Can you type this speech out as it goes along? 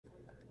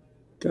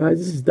Guys,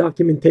 this is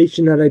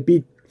documentation that I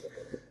beat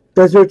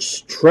Desert's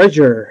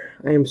Treasure.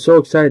 I am so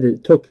excited.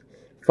 It took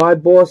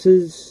 5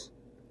 bosses,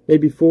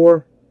 maybe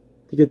 4,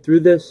 to get through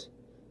this.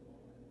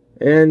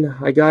 And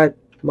I got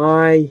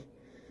my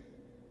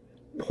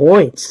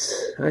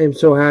points. I am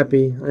so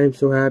happy. I am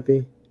so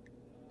happy.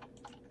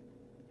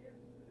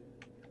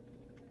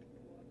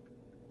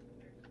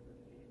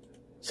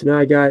 So now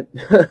I got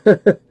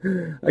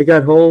I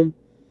got home.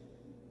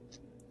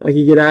 I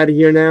can get out of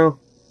here now.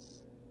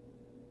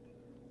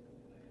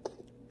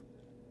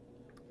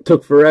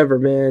 Took forever,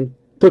 man.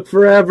 Took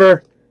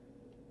forever.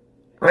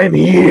 I'm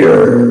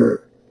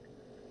here.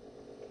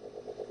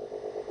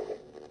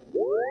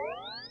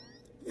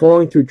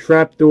 Falling through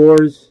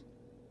trapdoors.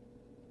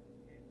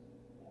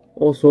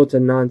 All sorts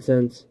of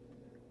nonsense.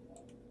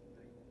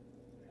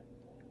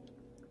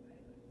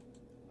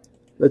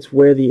 Let's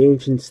wear the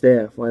ancient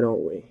staff, why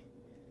don't we?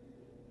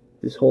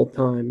 This whole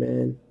time,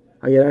 man.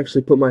 I can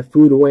actually put my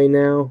food away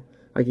now.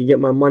 I can get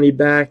my money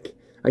back.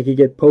 I can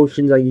get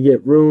potions. I can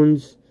get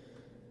runes.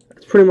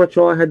 That's pretty much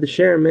all I had to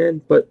share,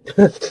 man. But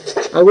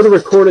I would have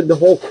recorded the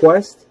whole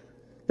quest.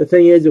 The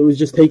thing is, it was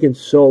just taking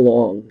so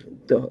long.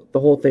 The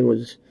whole thing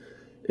was,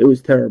 it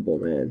was terrible,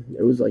 man.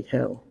 It was like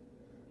hell.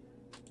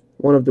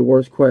 One of the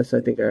worst quests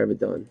I think I ever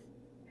done.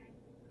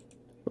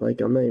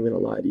 Like, I'm not even gonna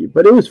lie to you.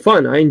 But it was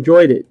fun. I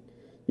enjoyed it.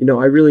 You know,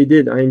 I really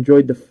did. I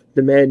enjoyed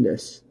the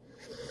madness.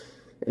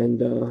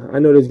 And I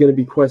know there's going to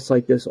be quests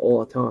like this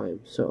all the time.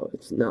 So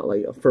it's not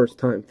like a first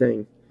time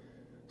thing.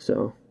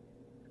 So.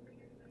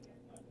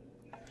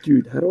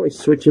 Dude, how do I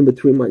switch in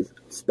between my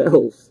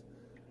spells?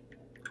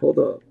 Hold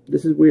up.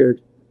 This is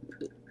weird.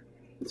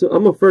 So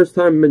I'm a first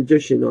time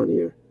magician on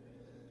here.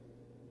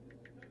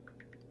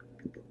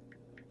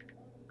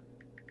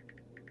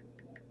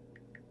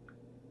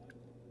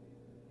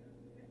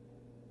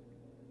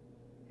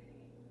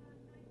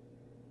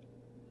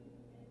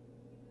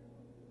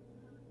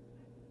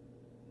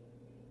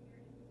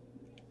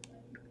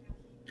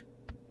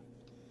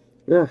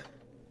 Yeah.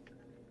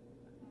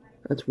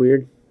 That's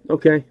weird.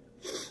 Okay.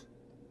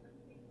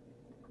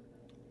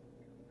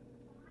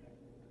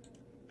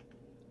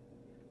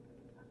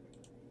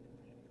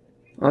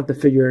 I'll have to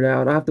figure it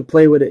out. I'll have to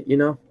play with it, you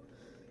know?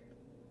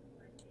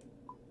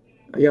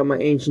 I got my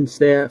ancient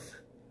staff.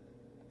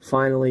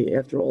 Finally,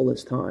 after all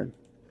this time.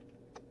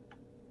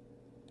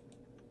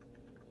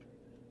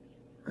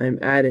 I am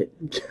at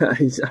it,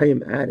 guys. I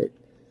am at it.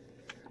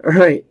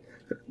 Alright.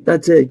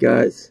 That's it,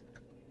 guys.